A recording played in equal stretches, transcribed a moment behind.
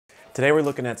Today we're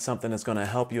looking at something that's going to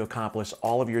help you accomplish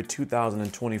all of your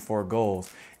 2024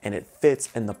 goals, and it fits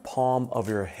in the palm of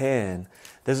your hand.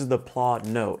 This is the PLAUD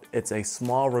NOTE. It's a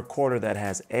small recorder that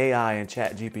has AI and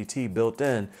Chat GPT built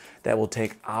in that will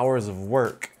take hours of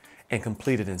work and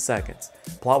complete it in seconds.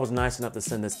 PLAUD was nice enough to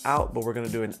send this out, but we're going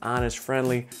to do an honest,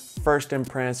 friendly first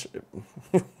impression.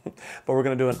 But we're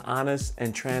going to do an honest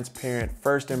and transparent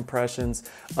first impressions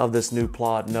of this new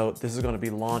PLAUD NOTE. This is going to be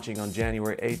launching on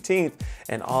January 18th.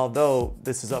 And although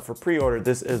this is up for pre-order,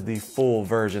 this is the full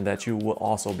version that you will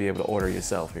also be able to order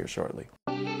yourself here shortly.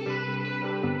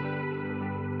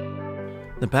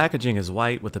 The packaging is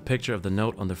white with a picture of the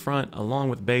note on the front, along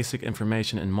with basic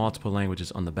information in multiple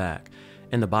languages on the back.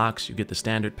 In the box, you get the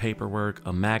standard paperwork,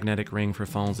 a magnetic ring for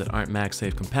phones that aren't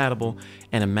MagSafe compatible,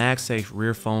 and a MagSafe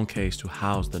rear phone case to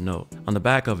house the note. On the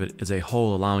back of it is a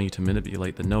hole allowing you to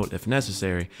manipulate the note if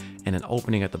necessary, and an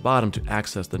opening at the bottom to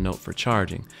access the note for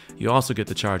charging. You also get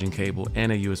the charging cable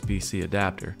and a USB-C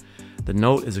adapter. The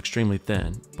note is extremely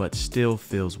thin, but still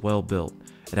feels well built.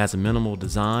 It has a minimal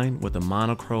design with a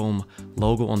monochrome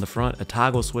logo on the front, a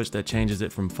toggle switch that changes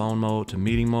it from phone mode to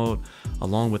meeting mode,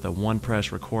 along with a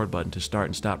one-press record button to start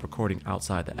and stop recording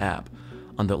outside the app.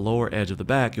 On the lower edge of the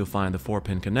back, you'll find the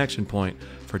 4-pin connection point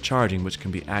for charging, which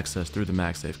can be accessed through the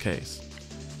MagSafe case.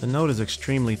 The Note is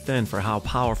extremely thin for how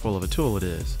powerful of a tool it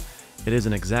is. It is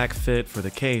an exact fit for the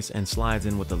case and slides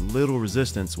in with a little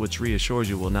resistance, which reassures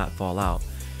you will not fall out.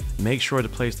 Make sure to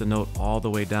place the note all the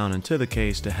way down into the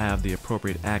case to have the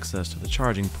appropriate access to the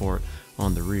charging port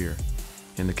on the rear.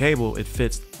 In the cable, it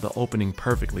fits the opening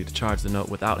perfectly to charge the note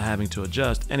without having to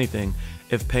adjust anything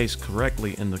if placed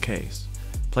correctly in the case.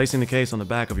 Placing the case on the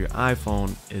back of your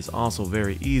iPhone is also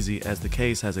very easy, as the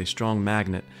case has a strong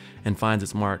magnet and finds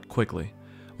its mark quickly.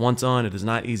 Once on, it is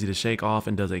not easy to shake off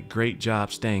and does a great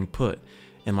job staying put.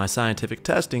 In my scientific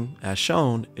testing, as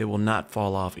shown, it will not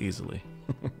fall off easily.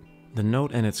 The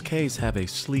Note and its case have a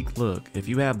sleek look. If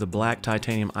you have the black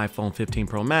titanium iPhone 15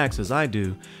 Pro Max as I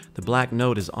do, the black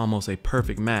Note is almost a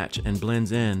perfect match and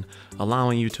blends in,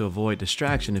 allowing you to avoid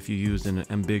distraction if you use in an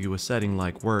ambiguous setting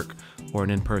like work or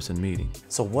an in-person meeting.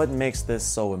 So what makes this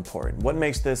so important? What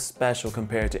makes this special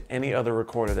compared to any other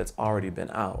recorder that's already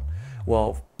been out?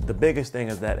 Well, the biggest thing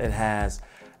is that it has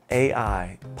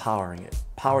AI powering it,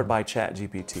 powered by Chat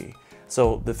GPT.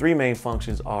 So the three main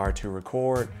functions are to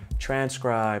record,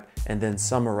 transcribe, and then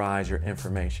summarize your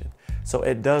information. So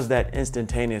it does that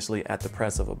instantaneously at the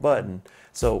press of a button.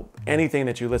 So anything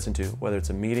that you listen to, whether it's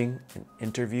a meeting, an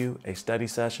interview, a study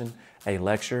session, a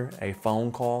lecture, a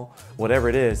phone call, whatever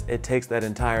it is, it takes that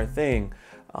entire thing,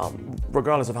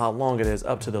 regardless of how long it is,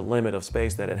 up to the limit of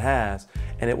space that it has,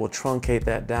 and it will truncate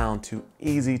that down to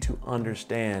easy to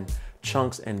understand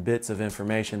chunks and bits of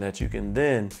information that you can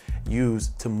then use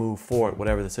to move forward,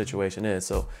 whatever the situation is.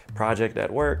 So project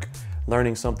at work,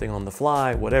 learning something on the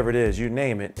fly, whatever it is, you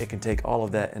name it, it can take all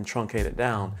of that and truncate it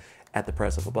down at the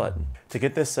press of a button. To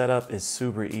get this set up is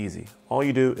super easy. All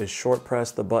you do is short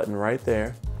press the button right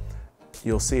there.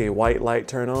 You'll see a white light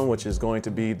turn on, which is going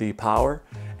to be the power.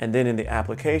 And then in the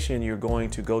application, you're going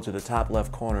to go to the top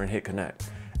left corner and hit connect.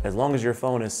 As long as your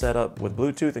phone is set up with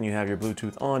Bluetooth and you have your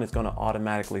Bluetooth on, it's going to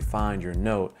automatically find your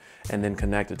note and then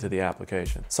connect it to the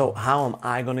application. So how am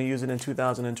I going to use it in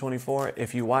 2024?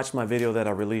 If you watched my video that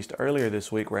I released earlier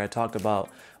this week where I talked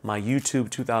about my YouTube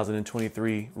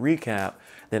 2023 recap,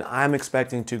 then I'm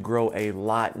expecting to grow a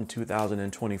lot in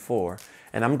 2024.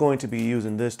 And I'm going to be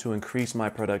using this to increase my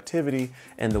productivity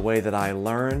and the way that I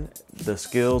learn the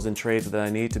skills and trades that I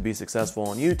need to be successful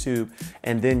on YouTube,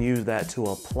 and then use that to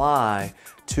apply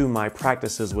to my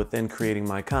practices within creating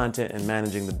my content and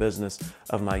managing the business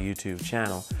of my YouTube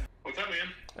channel. What's up, man?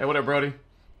 Hey, what up, Brody?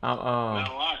 Not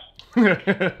a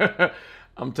lot.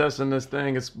 I'm testing this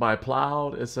thing. It's by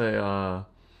PLAUD. It's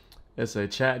a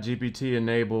Chat GPT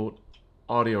enabled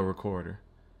audio recorder.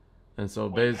 And so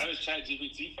basically, how does Chat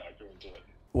GPT factor into it?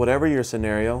 Whatever your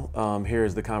scenario, here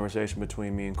is the conversation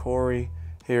between me and Corey.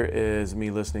 Here is me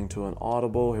listening to an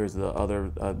audible. Here's the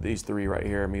other, these three right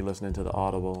here, me listening to the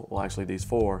audible. Well, actually these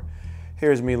four.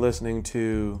 Here's me listening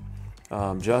to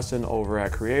Justin over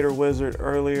at Creator Wizard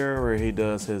earlier, where he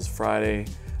does his Friday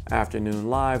afternoon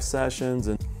live sessions.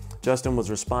 And Justin was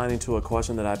responding to a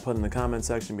question that I put in the comment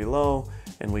section below,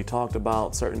 and we talked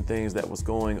about certain things that was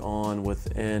going on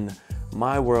within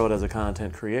my world as a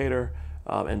content creator.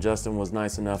 And Justin was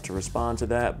nice enough to respond to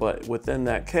that. But within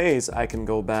that case, I can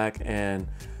go back and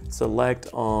select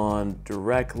on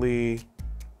directly.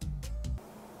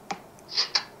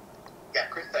 Yeah,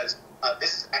 Chris says,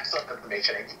 this is excellent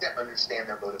information. I need to understand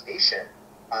their motivation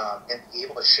and be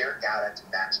able to share data to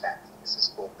match that. This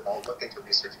is cool. But I'll look into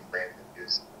researching brand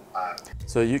reviews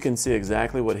So you can see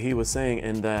exactly what he was saying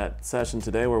in that session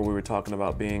today where we were talking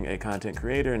about being a content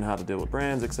creator and how to deal with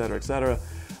brands, et cetera, et cetera.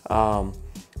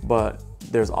 But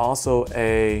there's also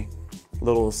a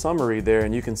little summary there,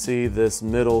 and you can see this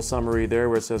middle summary there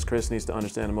where it says Chris needs to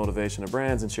understand the motivation of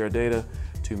brands and share data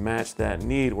to match that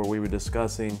need, where we were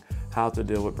discussing how to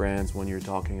deal with brands when you're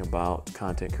talking about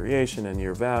content creation and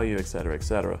your value, et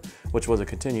cetera, which was a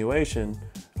continuation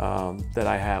that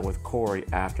I had with Corey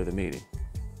after the meeting.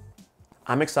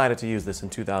 I'm excited to use this in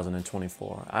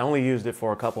 2024. I only used it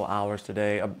for a couple hours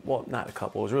today. Well, not a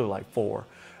couple, it was really like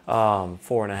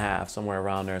 4.5, somewhere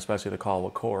around there, especially the call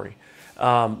with Corey.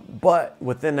 But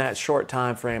within that short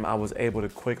time frame, I was able to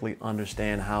quickly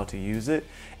understand how to use it.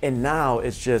 And now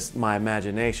it's just my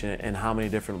imagination and how many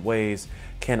different ways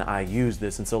can I use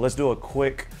this. And so let's do a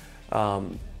quick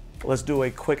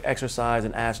exercise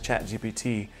and ask Chat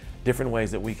GPT different ways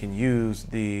that we can use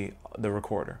the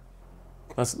recorder.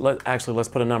 Let's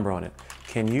put a number on it.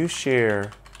 Can you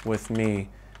share with me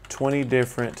 20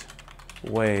 different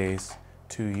ways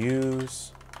to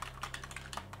use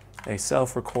a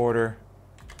self-recorder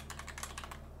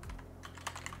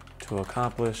to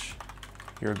accomplish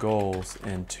your goals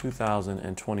in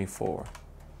 2024?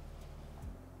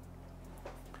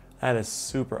 That is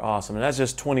super awesome. And that's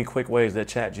just 20 quick ways that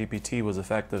Chat GPT was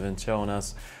effective in showing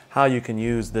us how you can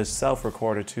use this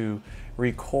self-recorder to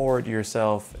record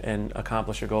yourself and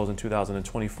accomplish your goals in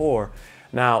 2024.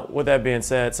 Now, with that being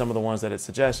said, some of the ones that it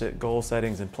suggested: goal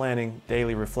settings and planning,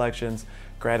 daily reflections,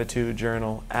 gratitude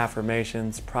journal,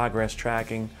 affirmations, progress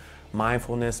tracking,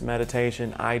 mindfulness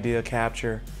meditation, idea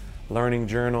capture, learning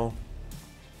journal.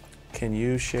 Can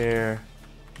you share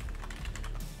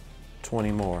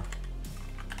 20 more?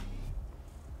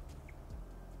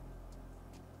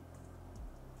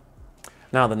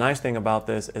 Now, the nice thing about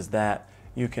this is that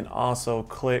you can also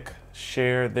click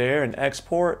share there and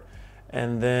export,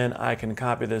 and then I can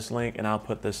copy this link and I'll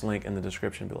put this link in the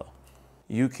description below.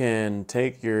 You can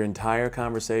take your entire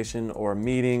conversation or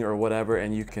meeting or whatever,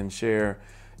 and you can share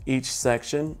each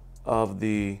section of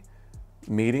the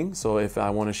meeting. So if I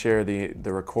want to share the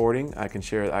recording, I can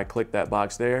share, I click that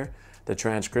box there, the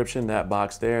transcription, that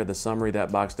box there, the summary, that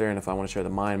box there, and if I want to share the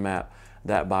mind map,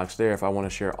 that box there. If I want to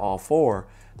share all four,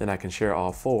 then I can share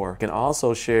all four. I can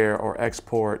also share or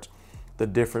export the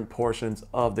different portions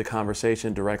of the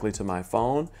conversation directly to my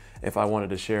phone if I wanted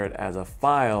to share it as a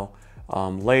file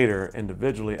later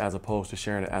individually, as opposed to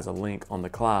sharing it as a link on the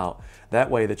cloud. That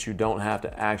way that you don't have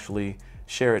to actually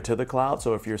share it to the cloud.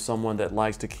 So if you're someone that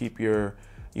likes to keep your,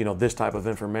 this type of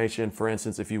information, for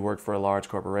instance, if you work for a large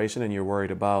corporation and you're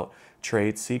worried about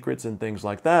trade secrets and things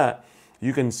like that,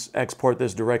 you can export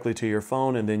this directly to your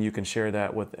phone, and then you can share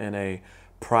that within a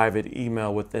private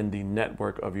email within the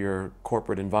network of your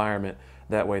corporate environment.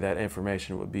 That way that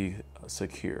information would be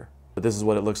secure. But this is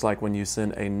what it looks like when you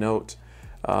send a note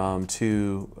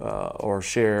or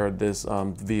share this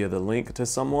via the link to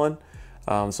someone.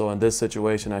 So in this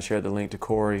situation, I shared the link to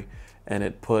Corey, and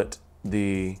it put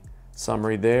the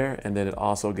summary there, and then it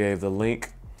also gave the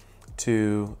link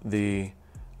to the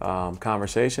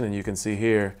conversation, and you can see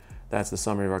here, that's the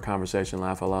summary of our conversation,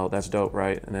 laugh out loud. That's dope,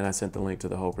 right? And then I sent the link to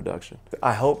the whole production.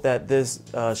 I hope that this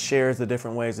shares the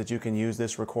different ways that you can use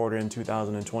this recorder in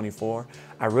 2024.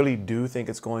 I really do think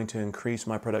it's going to increase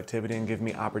my productivity and give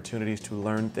me opportunities to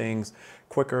learn things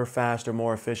quicker, faster,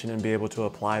 more efficient, and be able to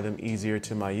apply them easier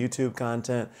to my YouTube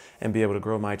content and be able to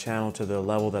grow my channel to the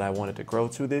level that I wanted to grow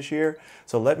to this year.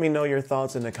 So let me know your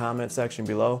thoughts in the comment section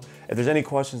below. If there's any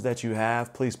questions that you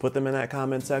have, please put them in that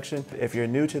comment section. If you're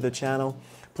new to the channel,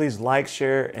 please like,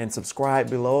 share, and subscribe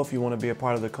below if you want to be a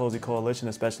part of the Cozy Coalition,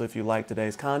 especially if you like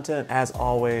today's content. As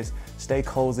always, stay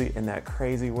cozy in that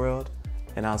crazy world,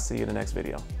 and I'll see you in the next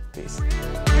video. Peace.